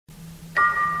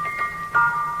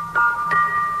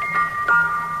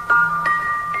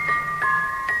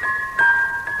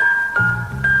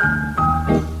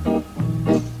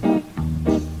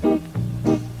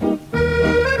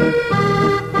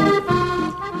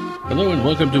Hello and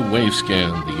welcome to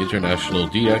Wavescan, the international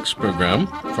DX program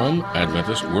from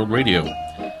Adventist World Radio.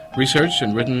 Researched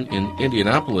and written in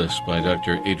Indianapolis by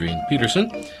Dr. Adrian Peterson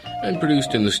and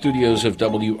produced in the studios of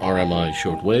WRMI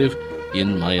Shortwave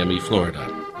in Miami, Florida.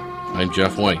 I'm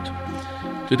Jeff White.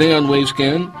 Today on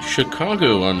Wavescan,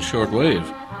 Chicago on Shortwave,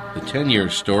 the 10-year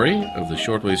story of the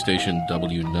shortwave station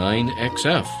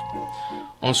W9XF.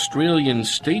 Australian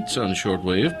States on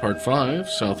Shortwave, Part 5,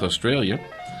 South Australia,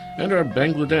 and our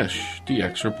Bangladesh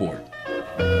DX report.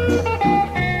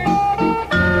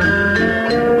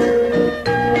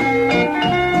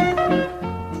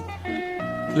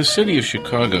 The city of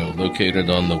Chicago, located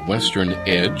on the western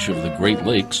edge of the Great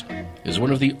Lakes, is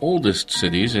one of the oldest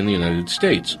cities in the United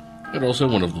States, and also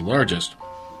one of the largest.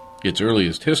 Its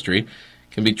earliest history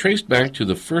can be traced back to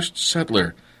the first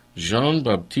settler,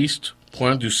 Jean-Baptiste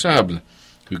Point du Sable,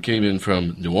 who came in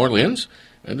from New Orleans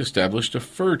and established a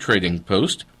fur trading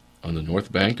post on the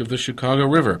north bank of the Chicago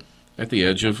River at the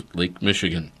edge of Lake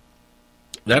Michigan.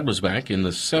 That was back in the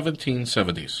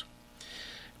 1770s.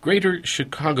 Greater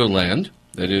Chicagoland,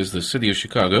 that is the city of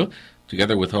Chicago,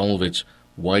 together with all of its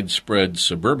widespread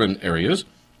suburban areas,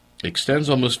 extends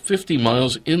almost 50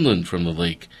 miles inland from the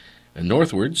lake and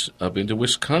northwards up into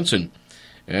Wisconsin,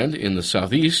 and in the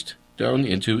southeast down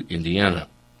into Indiana.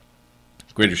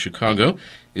 Greater Chicago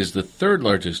is the third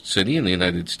largest city in the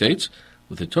United States,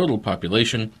 with a total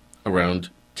population around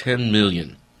 10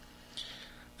 million.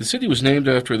 The city was named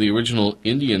after the original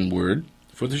Indian word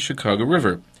for the Chicago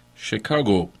River,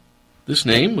 Chicago. This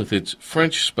name, with its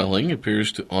French spelling,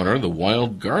 appears to honor the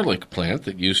wild garlic plant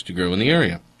that used to grow in the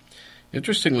area.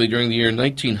 Interestingly, during the year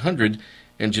 1900,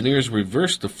 engineers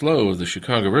reversed the flow of the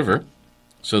Chicago River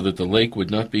so that the lake would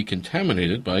not be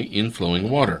contaminated by inflowing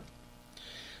water.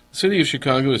 The city of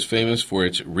Chicago is famous for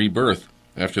its rebirth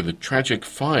after the tragic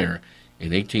fire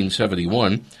in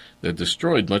 1871 that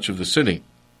destroyed much of the city,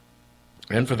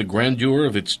 and for the grandeur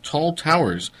of its tall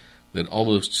towers that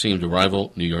almost seem to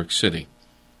rival New York City.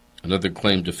 Another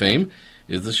claim to fame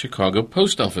is the Chicago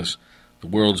Post Office, the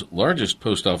world's largest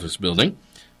post office building,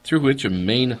 through which a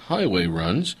main highway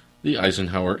runs, the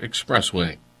Eisenhower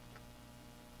Expressway.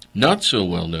 Not so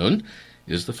well known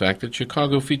is the fact that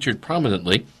Chicago featured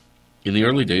prominently in the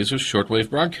early days of shortwave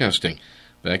broadcasting,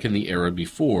 back in the era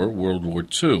before World War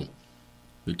II.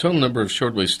 The total number of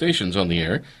shortwave stations on the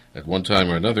air at one time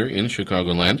or another in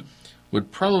Chicagoland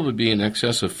would probably be in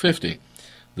excess of 50,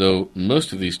 though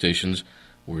most of these stations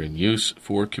were in use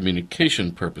for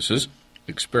communication purposes,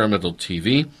 experimental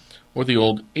TV, or the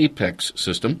old Apex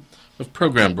system of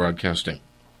program broadcasting.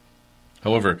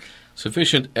 However,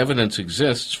 sufficient evidence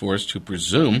exists for us to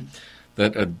presume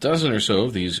that a dozen or so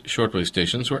of these shortwave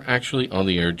stations were actually on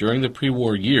the air during the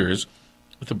pre-war years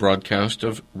with the broadcast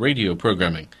of radio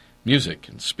programming, music,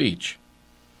 and speech.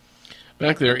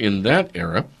 Back there in that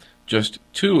era, just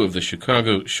two of the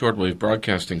Chicago shortwave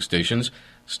broadcasting stations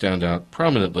stand out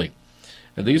prominently,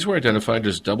 and these were identified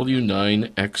as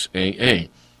W9XAA,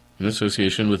 in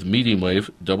association with medium wave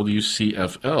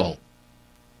WCFL,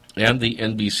 and the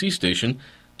NBC station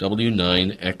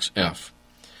W9XF.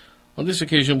 On this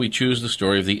occasion, we choose the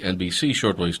story of the NBC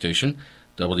shortwave station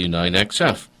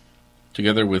W9XF,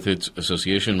 together with its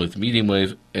association with medium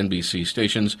wave NBC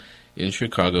stations in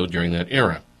Chicago during that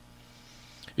era.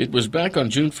 It was back on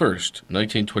June 1st,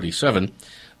 1927,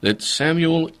 that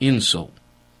Samuel Insull,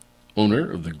 owner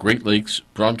of the Great Lakes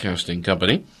Broadcasting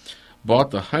Company,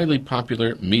 bought the highly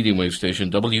popular medium wave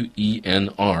station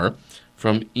WENR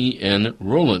from E.N.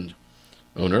 Rowland,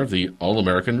 owner of the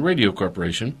All-American Radio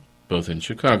Corporation, both in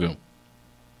Chicago.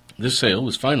 This sale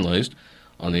was finalized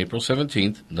on April 17,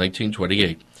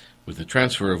 1928, with a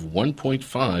transfer of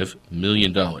 $1.5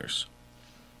 million.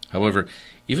 However,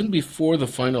 even before the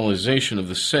finalization of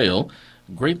the sale,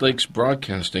 Great Lakes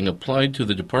Broadcasting applied to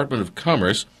the Department of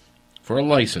Commerce for a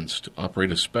license to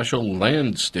operate a special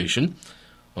land station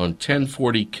on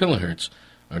 1040 kilohertz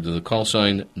under the call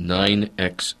sign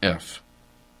 9XF.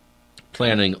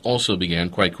 Planning also began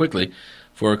quite quickly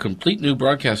for a complete new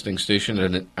broadcasting station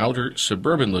at an outer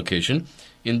suburban location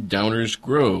in Downers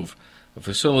Grove, a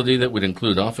facility that would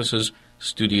include offices,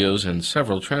 studios, and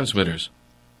several transmitters.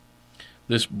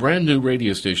 This brand new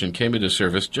radio station came into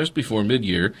service just before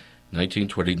mid-year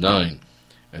 1929,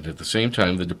 and at the same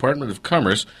time the Department of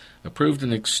Commerce approved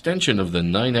an extension of the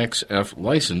 9XF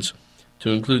license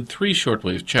to include three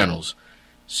shortwave channels,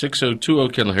 6020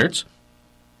 kHz,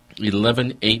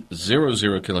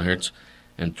 11800 kHz,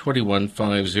 and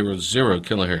 21500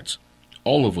 kHz,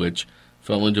 all of which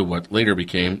fell into what later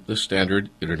became the standard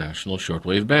international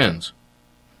shortwave bands.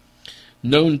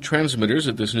 Known transmitters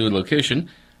at this new location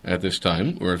at this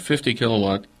time were a 50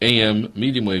 kilowatt AM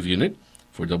medium wave unit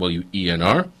for for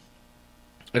WENR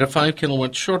and a 5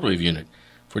 kilowatt shortwave unit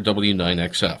for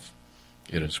W9XF.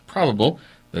 It is probable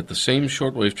that the same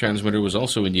shortwave transmitter was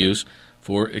also in use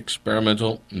for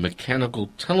experimental mechanical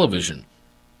television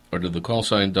under the call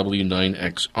sign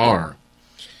W9XR.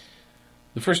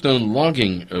 The first known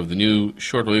logging of the new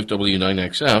shortwave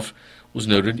W9XF was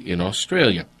noted in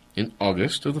Australia in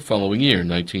August of the following year,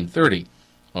 1930,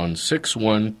 on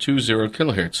 6120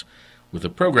 kHz, with a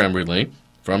program relay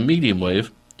from medium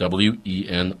wave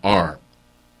WENR.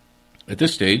 At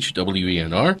this stage,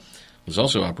 WENR was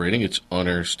also operating its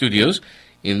on-air studios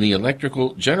in the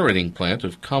electrical generating plant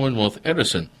of Commonwealth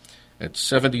Edison at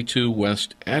 72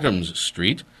 West Adams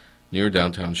Street near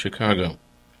downtown Chicago.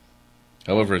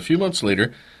 However, a few months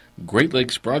later, Great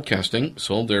Lakes Broadcasting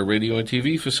sold their radio and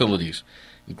TV facilities,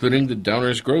 including the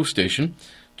Downers Grove station,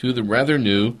 to the rather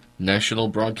new National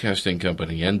Broadcasting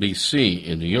Company, NBC,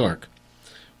 in New York.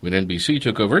 When NBC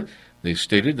took over, they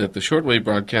stated that the shortwave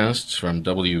broadcasts from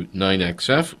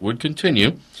W9XF would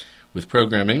continue with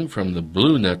programming from the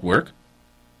Blue Network,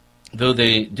 though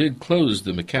they did close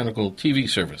the mechanical TV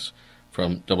service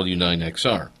from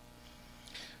W9XR.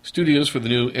 Studios for the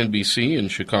new NBC in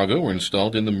Chicago were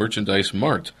installed in the Merchandise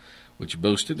Mart, which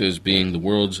boasted as being the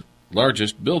world's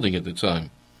largest building at the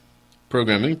time.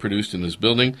 Programming produced in this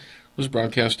building was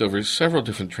broadcast over several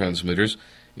different transmitters,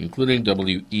 including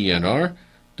WENR,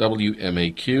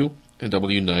 WMAQ, and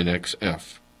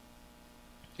W9XF.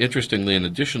 Interestingly, an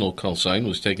additional call sign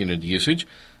was taken into usage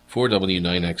for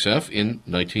W9XF in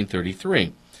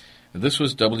 1933, and this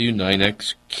was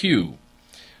W9XQ.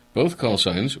 Both call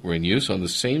signs were in use on the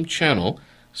same channel,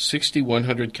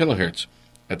 6100 kHz,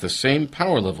 at the same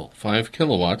power level, 5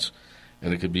 kilowatts,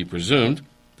 and it could be presumed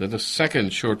that a second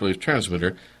shortwave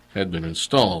transmitter had been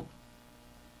installed.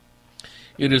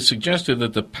 It is suggested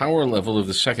that the power level of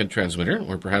the second transmitter,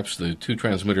 or perhaps the two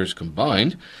transmitters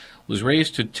combined, was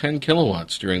raised to 10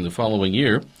 kilowatts during the following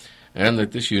year, and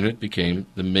that this unit became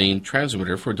the main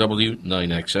transmitter for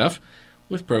W9XF,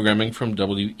 with programming from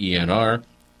WENR,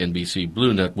 NBC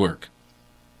Blue Network.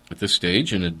 At this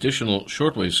stage, an additional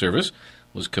shortwave service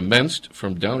was commenced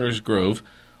from Downers Grove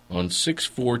on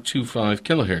 6425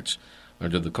 kHz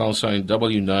under the call sign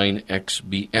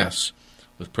W9XBS,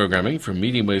 with programming from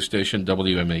medium wave station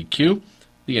WMAQ,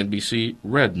 the NBC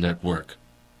Red Network.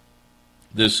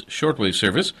 This shortwave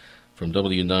service from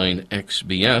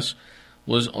W9XBS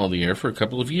was on the air for a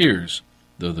couple of years,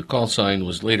 though the call sign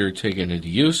was later taken into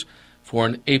use for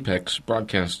an Apex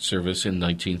broadcast service in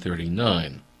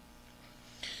 1939.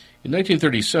 In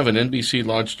 1937, NBC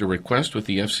lodged a request with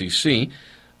the FCC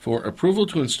for approval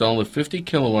to install a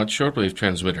 50-kilowatt shortwave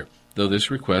transmitter, though this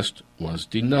request was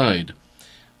denied.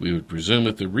 We would presume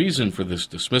that the reason for this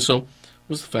dismissal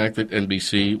was the fact that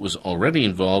NBC was already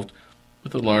involved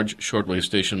with a large shortwave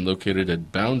station located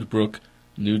at Bound Brook,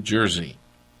 New Jersey.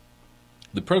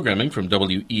 The programming from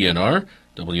WENR,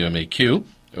 WMAQ,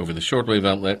 over the shortwave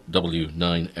outlet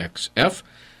W9XF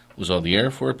was on the air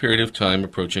for a period of time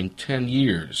approaching 10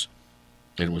 years.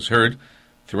 It was heard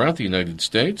throughout the United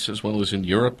States as well as in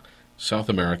Europe, South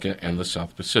America, and the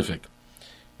South Pacific.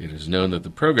 It is known that the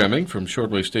programming from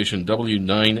shortwave station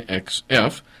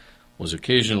W9XF was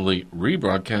occasionally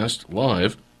rebroadcast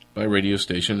live by radio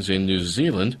stations in New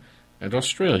Zealand and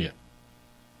Australia.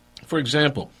 For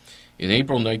example, in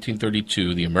April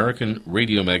 1932, the American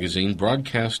radio magazine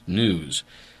Broadcast News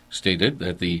stated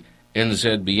that the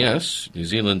NZBS, New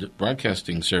Zealand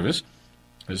Broadcasting Service,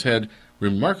 has had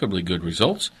remarkably good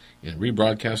results in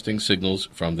rebroadcasting signals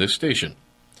from this station.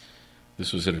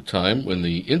 This was at a time when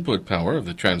the input power of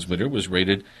the transmitter was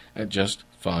rated at just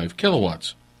 5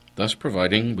 kilowatts, thus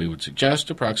providing, we would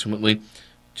suggest, approximately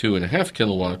 2.5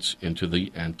 kilowatts into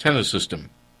the antenna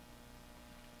system.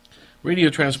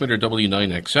 Radio transmitter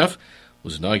W9XF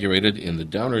was inaugurated in the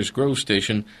Downers Grove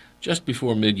station just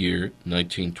before mid-year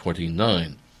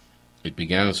 1929. It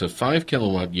began as a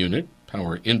 5-kilowatt unit,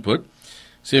 power input.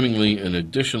 Seemingly an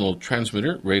additional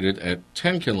transmitter rated at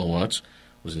 10 kilowatts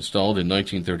was installed in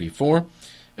 1934,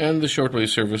 and the shortwave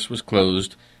service was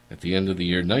closed at the end of the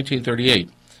year 1938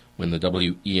 when the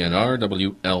WENR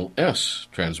WLS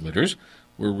transmitters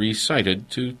were resited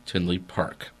to Tinley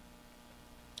Park.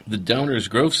 The Downers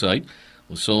Grove site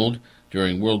was sold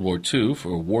during World War II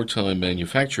for wartime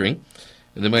manufacturing,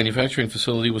 and the manufacturing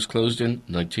facility was closed in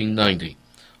 1990.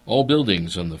 All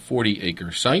buildings on the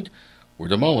 40-acre site were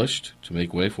demolished to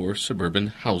make way for suburban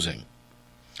housing.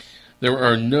 There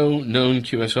are no known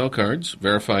QSL cards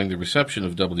verifying the reception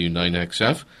of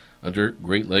W9XF under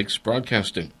Great Lakes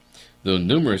Broadcasting, though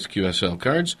numerous QSL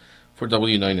cards for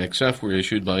W9XF were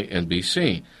issued by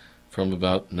NBC from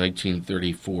about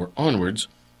 1934 onwards,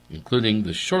 including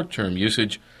the short-term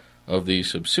usage of the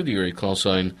subsidiary call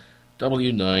sign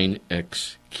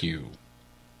W9XQ.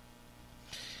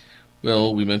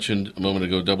 Well, we mentioned a moment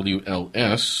ago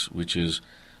WLS, which is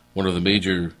one of the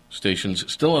major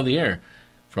stations still on the air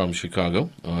from Chicago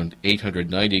on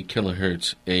 890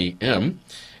 kilohertz AM,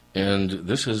 and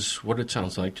this is what it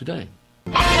sounds like today.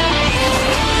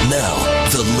 Now,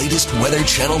 the latest Weather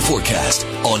Channel forecast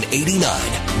on 89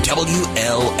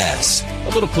 WLS. A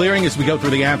little clearing as we go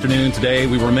through the afternoon today.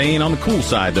 We remain on the cool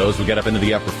side, though, as we get up into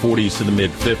the upper 40s to the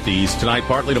mid-50s. Tonight,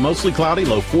 partly to mostly cloudy,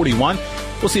 low 41.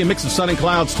 We'll see a mix of sun and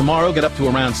clouds tomorrow, get up to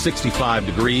around 65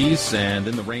 degrees, and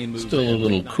then the rain moves. Still a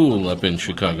little cool up in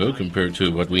Chicago compared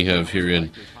to what we have here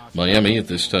in Miami at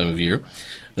this time of year.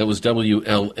 That was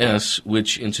WLS,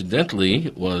 which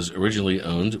incidentally was originally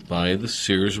owned by the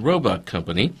Sears Roebuck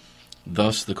Company,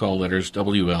 thus the call letters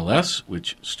WLS,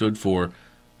 which stood for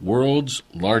World's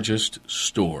Largest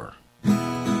Store.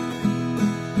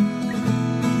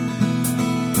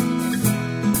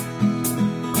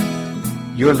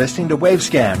 You're listening to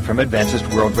Wavescan from Adventist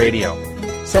World Radio.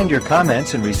 Send your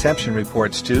comments and reception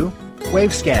reports to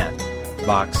Wavescan,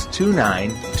 Box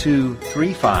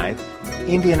 29235,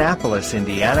 Indianapolis,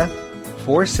 Indiana,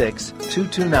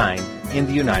 46229 in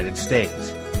the United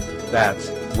States.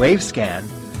 That's Wavescan,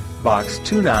 Box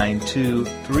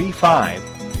 29235,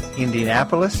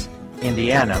 Indianapolis,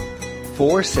 Indiana,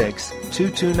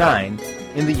 46229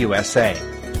 in the USA.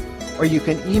 Or you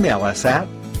can email us at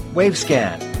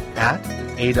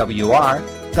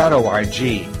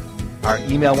wavescan@awr.org. Our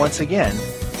email once again,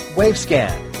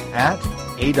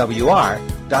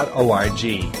 wavescan@awr.org.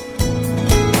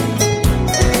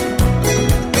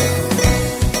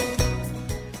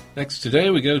 Next today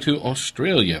we go to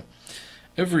Australia.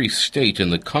 Every state in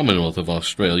the Commonwealth of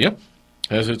Australia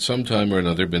has at some time or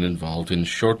another been involved in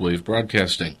shortwave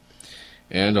broadcasting.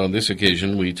 And on this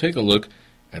occasion we take a look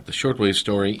at the shortwave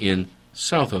story in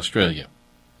South Australia.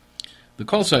 The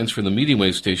call signs for the medium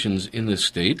wave stations in this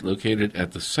state, located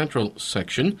at the central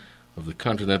section of the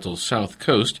continental south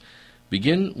coast,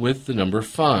 begin with the number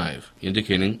 5,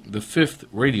 indicating the 5th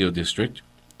radio district,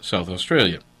 South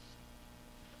Australia.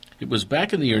 It was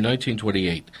back in the year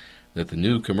 1928 that the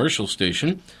new commercial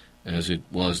station, as it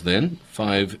was then,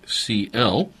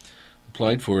 5CL,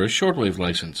 applied for a shortwave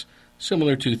license,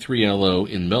 similar to 3LO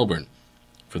in Melbourne,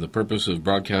 for the purpose of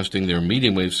broadcasting their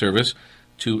medium wave service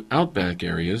to outback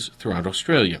areas throughout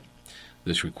Australia.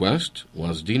 This request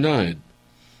was denied.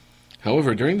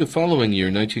 However, during the following year,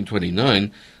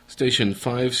 1929, station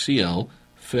 5CL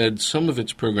fed some of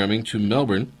its programming to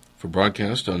Melbourne for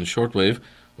broadcast on shortwave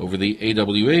over the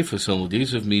AWA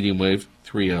facilities of medium wave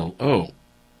 3LO.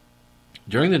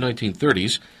 During the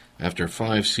 1930s, after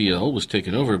 5CL was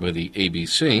taken over by the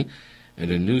ABC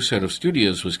and a new set of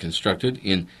studios was constructed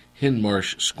in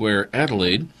Hindmarsh Square,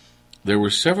 Adelaide, there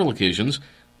were several occasions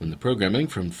when the programming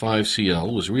from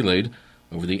 5CL was relayed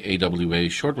over the AWA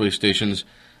shortwave stations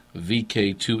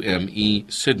VK2ME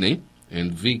Sydney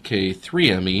and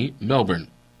VK3ME Melbourne.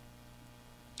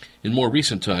 In more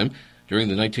recent time, during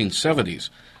the 1970s,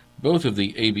 both of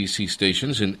the ABC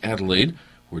stations in Adelaide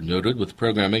were noted with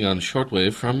programming on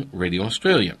shortwave from Radio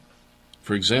Australia.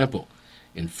 For example,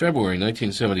 in February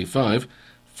 1975,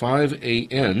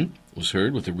 5AN was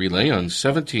heard with a relay on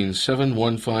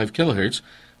 17,715 kilohertz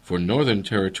for Northern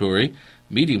Territory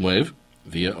medium wave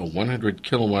via a 100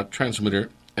 kilowatt transmitter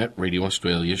at Radio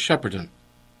Australia Shepparton.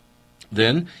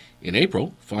 Then, in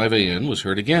April, 5AN was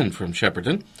heard again from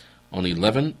Shepparton on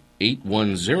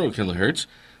 11,810 kilohertz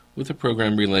with a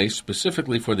program relay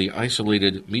specifically for the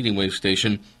isolated medium wave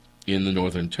station in the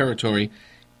Northern Territory,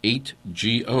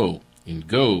 8GO in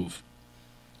Gove.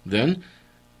 Then,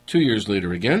 2 years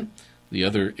later again, the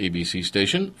other ABC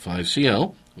station,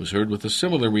 5CL, was heard with a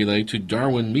similar relay to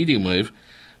Darwin medium wave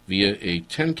via a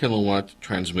 10 kilowatt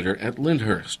transmitter at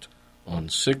Lyndhurst on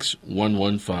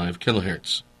 6,115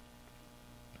 kilohertz.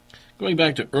 Going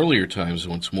back to earlier times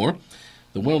once more,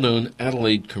 the well-known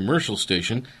Adelaide commercial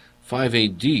station,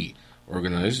 5AD,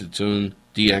 organized its own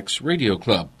DX radio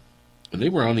club, and they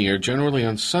were on the air generally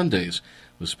on Sundays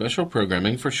with special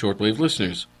programming for shortwave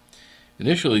listeners.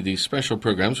 Initially, these special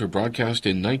programs were broadcast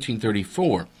in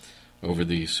 1934 over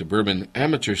the suburban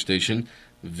amateur station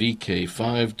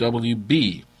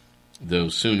VK5WB, though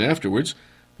soon afterwards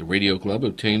the radio club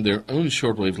obtained their own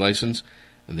shortwave license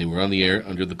and they were on the air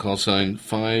under the call sign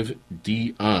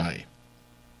 5DI.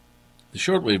 The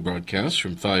shortwave broadcasts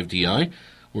from 5DI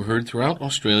were heard throughout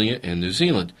Australia and New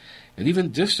Zealand, and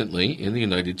even distantly in the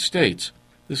United States.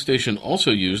 The station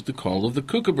also used the call of the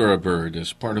kookaburra bird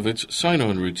as part of its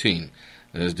sign-on routine,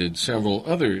 as did several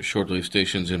other shortwave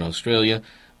stations in Australia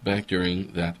back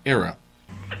during that era.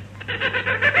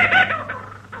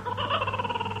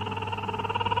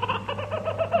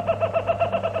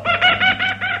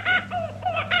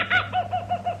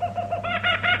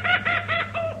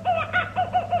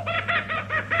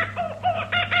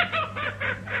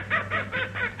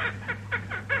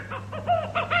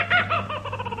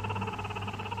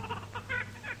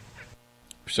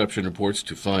 Reception reports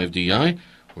to 5DI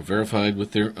were verified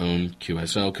with their own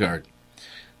QSL card.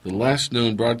 The last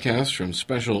known broadcast from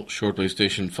special shortwave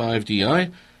station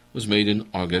 5DI was made in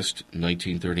August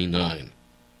 1939.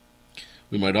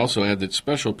 We might also add that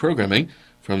special programming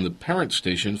from the parent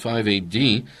station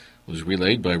 5AD was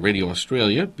relayed by Radio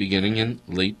Australia beginning in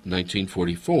late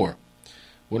 1944.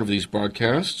 One of these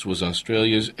broadcasts was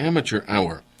Australia's Amateur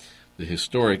Hour, the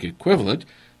historic equivalent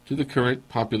to the current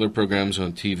popular programs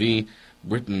on TV,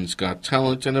 Britain's Got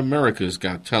Talent and America's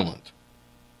Got Talent.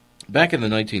 Back in the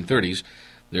 1930s,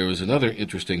 there was another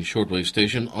interesting shortwave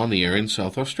station on the air in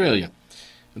South Australia.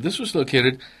 This was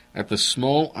located at the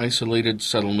small isolated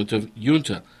settlement of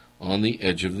Yunta on the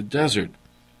edge of the desert.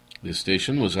 This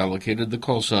station was allocated the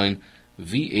call sign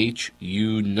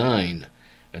VHU9,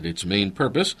 and its main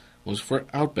purpose was for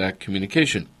outback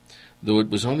communication, though it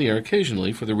was on the air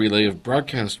occasionally for the relay of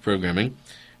broadcast programming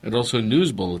and also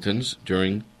news bulletins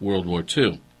during World War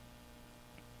II.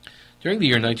 During the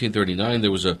year 1939, there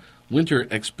was a winter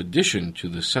expedition to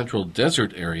the central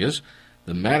desert areas,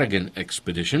 the Madigan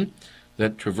Expedition,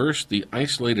 that traversed the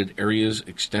isolated areas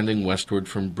extending westward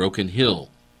from Broken Hill.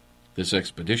 This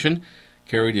expedition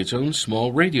carried its own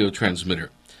small radio transmitter,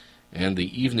 and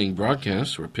the evening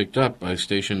broadcasts were picked up by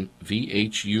station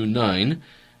VHU9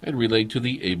 and relayed to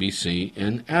the ABC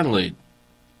in Adelaide.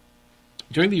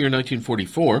 During the year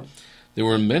 1944, there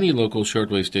were many local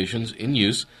shortwave stations in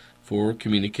use for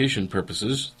communication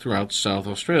purposes throughout South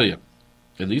Australia,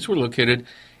 and these were located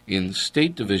in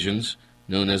state divisions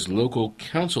known as local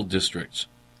council districts.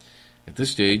 At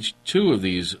this stage, 2 of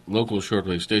these local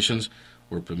shortwave stations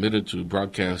were permitted to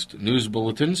broadcast news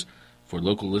bulletins for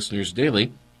local listeners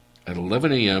daily at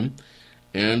 11 a.m.,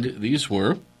 and these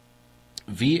were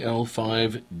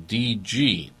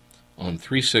VL5DG on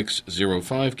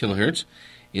 3605 kHz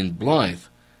in Blythe,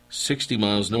 60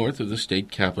 miles north of the state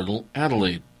capital,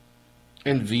 Adelaide,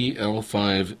 and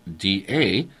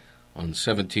VL5DA on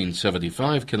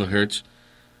 1775 kHz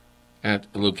at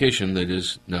a location that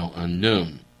is now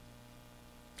unknown.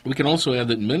 We can also add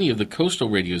that many of the coastal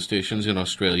radio stations in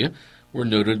Australia were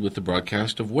noted with the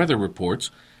broadcast of weather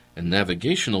reports and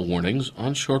navigational warnings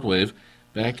on shortwave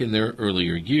back in their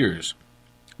earlier years.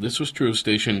 This was true of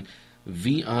station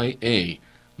VIA,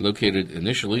 located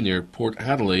initially near Port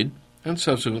Adelaide and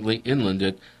subsequently inland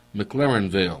at McLaren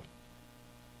Vale.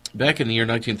 Back in the year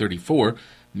 1934,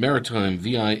 Maritime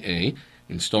VIA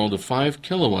installed a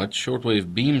 5-kilowatt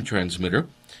shortwave beam transmitter,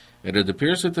 and it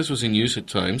appears that this was in use at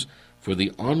times for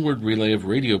the onward relay of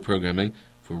radio programming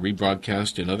for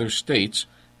rebroadcast in other states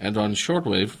and on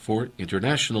shortwave for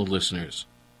international listeners.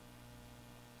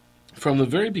 From the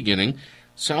very beginning,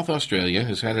 South Australia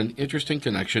has had an interesting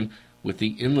connection with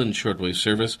the inland shortwave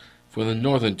service for the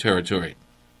Northern Territory.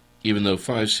 Even though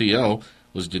 5CL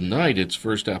was denied its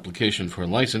first application for a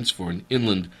license for an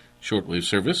inland shortwave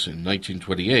service in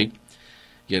 1928,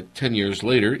 yet 10 years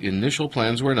later, initial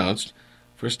plans were announced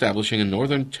for establishing a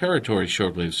Northern Territory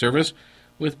shortwave service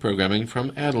with programming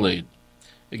from Adelaide.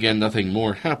 Again, nothing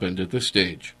more happened at this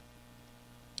stage.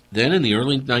 Then, in the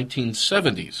early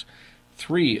 1970s,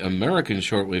 3 American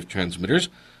shortwave transmitters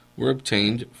were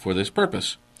obtained for this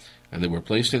purpose, and they were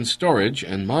placed in storage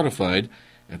and modified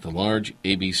at the large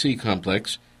ABC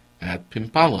complex at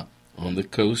Pimpala on the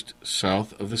coast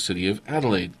south of the city of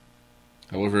Adelaide.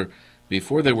 However,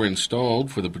 before they were installed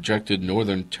for the projected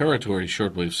Northern Territory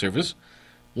shortwave service,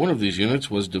 one of these units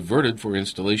was diverted for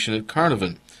installation at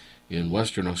Carnarvon in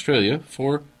Western Australia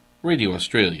for Radio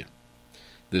Australia.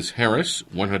 This Harris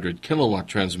 100-kilowatt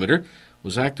transmitter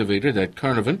was activated at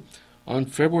Carnarvon on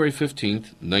February 15,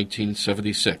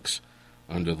 1976,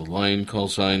 under the line call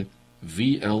sign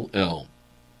VLL.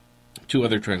 2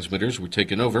 other transmitters were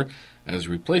taken over as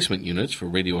replacement units for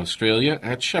Radio Australia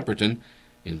at Shepparton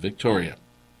in Victoria.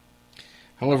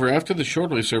 However, after the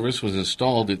shortwave service was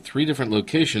installed at 3 different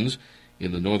locations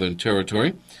in the Northern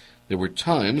Territory, there were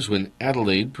times when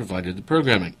Adelaide provided the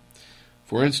programming.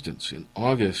 For instance, in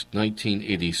August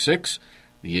 1986,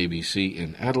 the ABC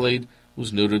in Adelaide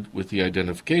was noted with the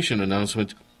identification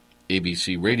announcement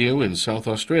ABC Radio in South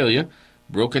Australia,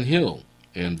 Broken Hill,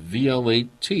 and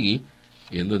VL8T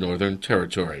in the Northern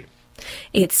Territory.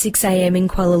 It's 6 a.m. in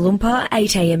Kuala Lumpur,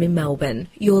 8 a.m. in Melbourne.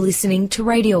 You're listening to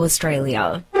Radio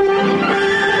Australia.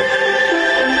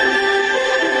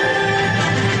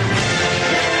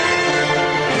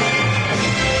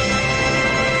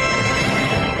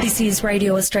 This is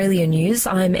Radio Australia News.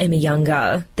 I'm Emma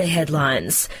Younger. The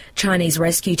headlines. Chinese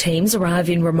rescue teams arrive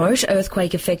in remote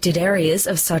earthquake-affected areas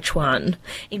of Sichuan.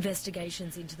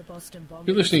 Investigations into the Boston bomb...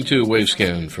 You're listening to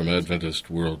Wavescan from Adventist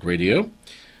World Radio.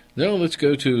 Now let's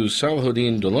go to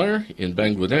Salahuddin Dalar in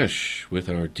Bangladesh with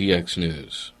our DX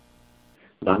News.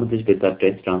 Bangladesh Betar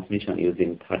test transmission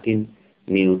using 13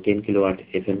 new 10 kilowatt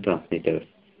FM transmitters.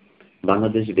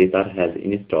 Bangladesh Betar has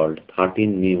installed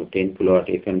 13 new 10 kilowatt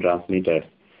FM transmitters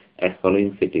at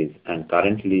following cities, and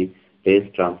currently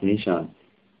test transmission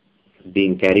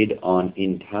being carried on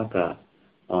in Dhaka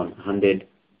on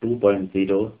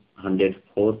 102.0,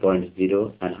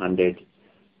 104.0 and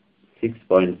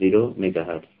 106.0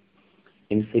 MHz.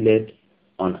 In Sylhet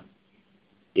on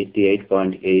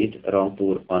 88.8,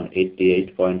 Rangpur on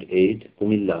 88.8,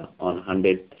 Kumilla on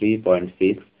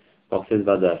 103.6, Cox's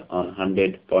Bazar on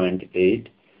 100.8,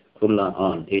 Khurla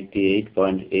on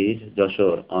 88.8,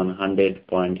 Jashore on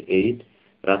 100.8,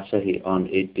 Rajshahi on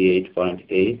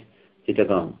 88.8,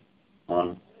 Chittagong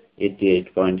on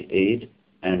 88.8,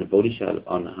 and Borishal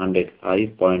on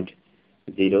 105.0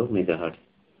 MHz.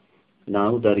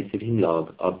 Now the receiving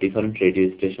log of different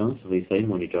radio stations which I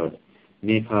monitored.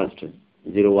 May 1st,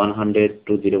 0100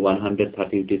 to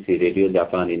 0130 UTC Radio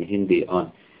Japan in Hindi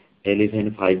on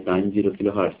 11590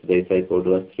 kHz. The SI code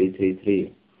was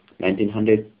 333.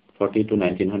 1940 to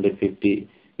 1950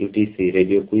 UTC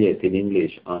Radio Kuwait in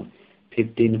English on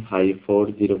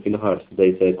 15540 kHz.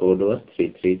 The SI code was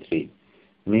 333.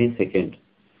 May 2nd,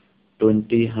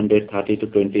 2030 to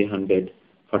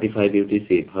 2045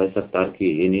 UTC Voice of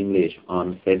Turkey in English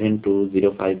on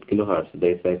 7205 kHz.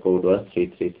 The SI code was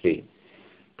 333.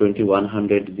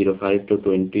 2105 to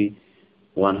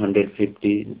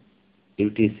 2150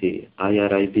 UTC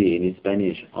IRIB in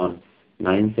Spanish on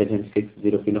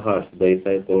 9760 kHz. The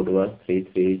SI code was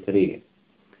 333.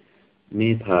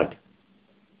 May 3rd,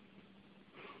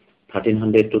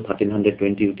 1300 to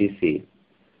 1320 UTC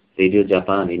Radio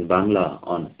Japan in Bangla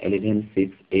on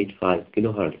 11685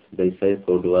 kHz. The SI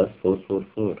code was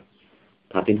 444.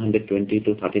 1320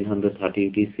 to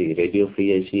 1330 UTC Radio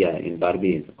Free Asia in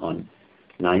Barbies on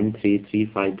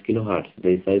 9335 kHz.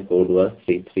 The SI code was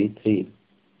 333.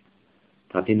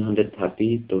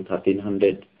 1330 to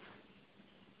 1350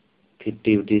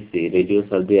 UTC Radio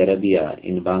Saudi Arabia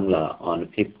in Bangla on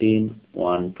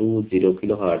 15120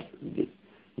 kHz.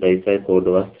 The SI code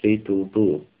was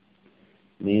 322.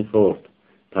 May 4th,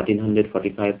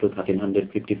 1345 to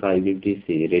 1355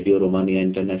 UTC Radio Romania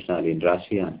International in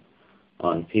Russian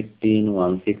on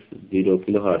 15160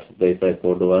 kHz. The SI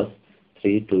code was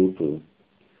 322.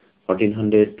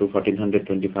 1400 to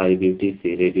 1425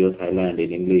 UTC Radio Thailand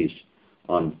in English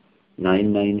on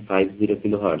 9950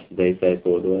 kHz. The SI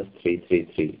code was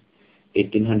 333.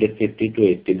 1850 to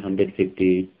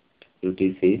 1850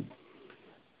 UTC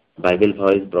Bible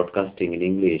Voice Broadcasting in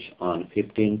English on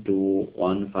 15 to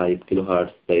 15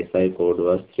 kHz. The SI code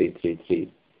was 333.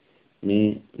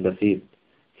 May the 5th,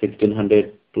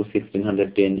 1600 to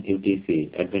 1610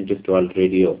 UTC Adventist World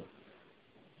Radio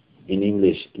in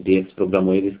English DX program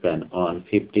Wavescan on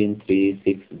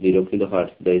 15360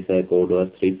 kHz. The SI code was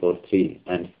 343,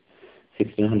 and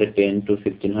 1610 to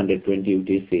 1620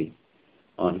 UTC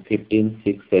on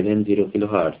 15670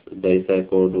 kHz. The SI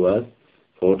code was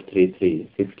 433.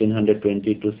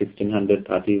 1620 to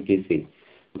 1630 UTC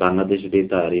Bangladesh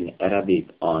Betar in Arabic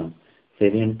on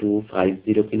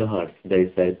 7250 kHz. The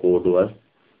SI code was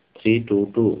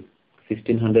 322.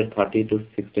 1630 to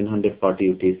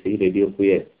 1640 UTC Radio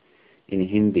Kuwait in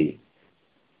Hindi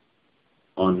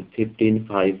on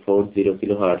 15540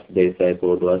 kHz. The SI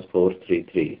code was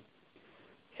 433.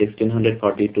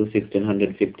 1640 to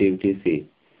 1650 UTC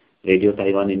Radio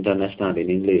Taiwan International in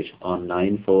English on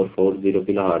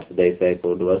 9440 kHz. The SI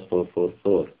code was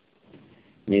 444.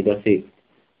 May the 6th,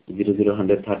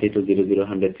 0030 to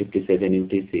 0057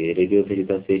 UTC Radio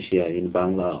Veritas Asia in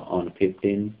Bangla on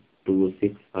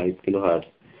 15265 kHz.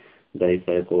 The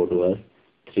SI code was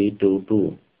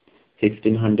 322.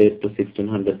 1600 to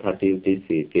 1630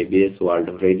 UTC KBS World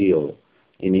Radio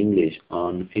in English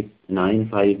on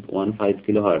 9515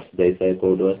 kHz. The SI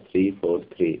code was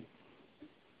 343.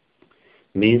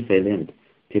 May 7th,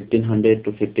 1500 to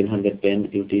 1510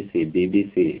 UTC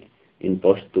BBC in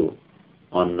Pashto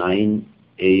on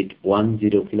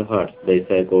 9810 kHz. The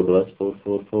SI code was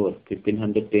 444.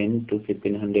 1510 to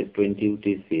 1520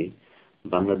 UTC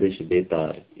Bangladesh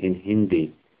Betar in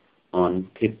Hindi on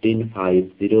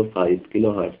 15505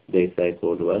 kHz. The SI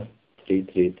code was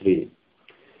 333.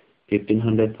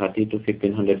 1530 to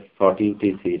 1540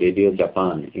 UTC Radio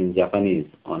Japan in Japanese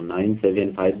on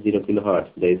 9750 kHz.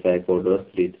 The SI code was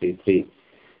 333.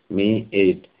 May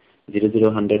 8,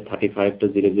 00135 to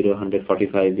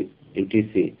 00145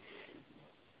 UTC,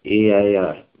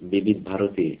 AIR Vivid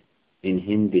Bharati in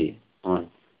Hindi on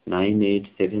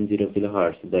 9870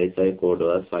 kHz, the SI code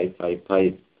was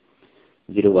 555.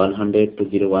 0100 to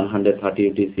 0130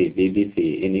 UTC,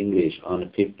 BBC in English on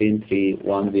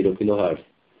 15310 kHz,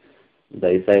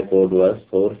 the SI code was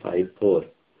 454.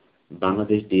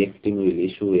 Bangladesh DX team will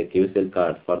issue a QSL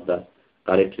card for the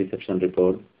correct reception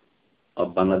report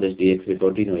of Bangladesh DX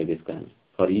report in Wavescan.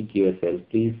 For eQSL,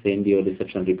 please send your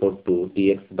reception report to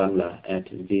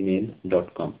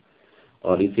dxbangla@gmail.com.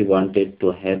 Or if you want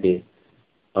to have a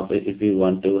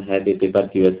paper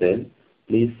QSL,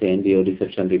 please send your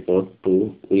reception report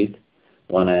to with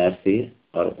 1 IRC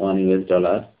or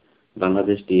 $1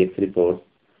 Bangladesh DX report,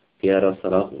 care of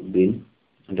Salahuddin,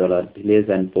 Village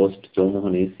and Post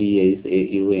Chowmohani,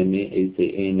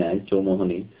 CHAUMAHANI,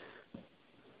 Chowmohani,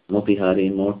 Motihar,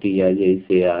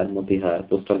 MOTIHAR, Motihar,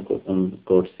 postal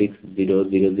code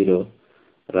 6000,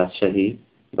 Rajshahi,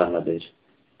 Bangladesh.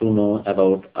 To know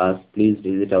about us, please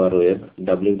visit our web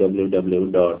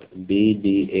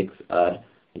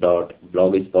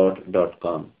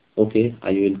www.bdxr.blogspot.com. Okay,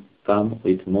 I will come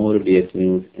with more DX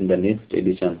news in the next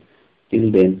edition.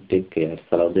 Till then, take care.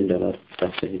 Salahuddin Dollar,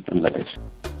 Rajshahi, Bangladesh.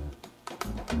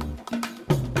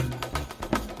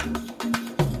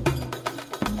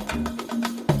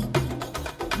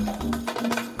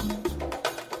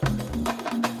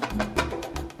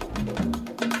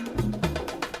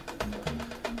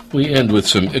 We end with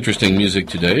some interesting music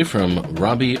today from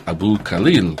Rabi Abu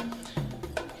Khalil.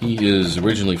 He is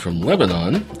originally from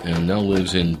Lebanon and now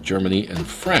lives in Germany and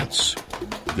France.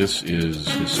 This is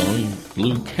his song,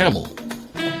 Blue Camel.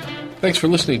 Thanks for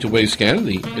listening to Wavescan,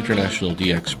 the international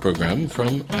DX program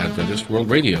from Adventist World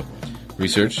Radio,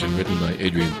 researched and written by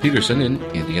Adrian Peterson in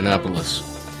Indianapolis.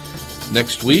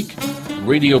 Next week,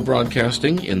 radio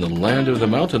broadcasting in the land of the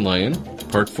mountain lion,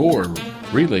 Part 4,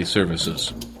 relay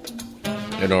services.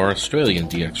 And our Australian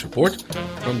DX report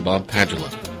from Bob Padula.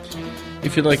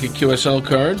 If you'd like a QSL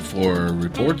card for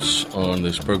reports on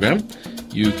this program,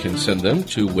 you can send them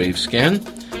to Wavescan,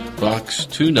 Box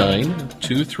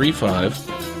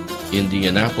 29235,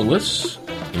 Indianapolis,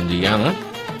 Indiana,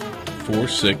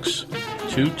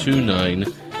 46229,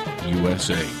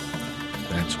 USA.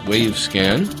 That's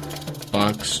Wavescan,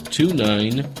 Box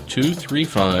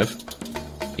 29235,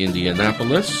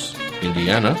 Indianapolis,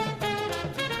 Indiana,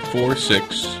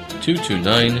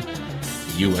 46229,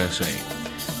 USA.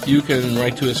 You can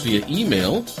write to us via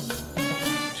email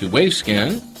to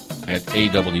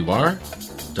wavescan@awr.org.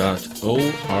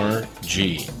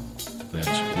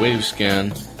 That's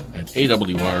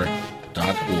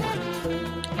wavescan@awr.org.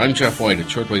 I'm Jeff White at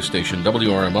shortwave station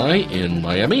WRMI in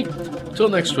Miami. Till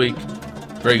next week,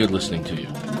 very good listening to you.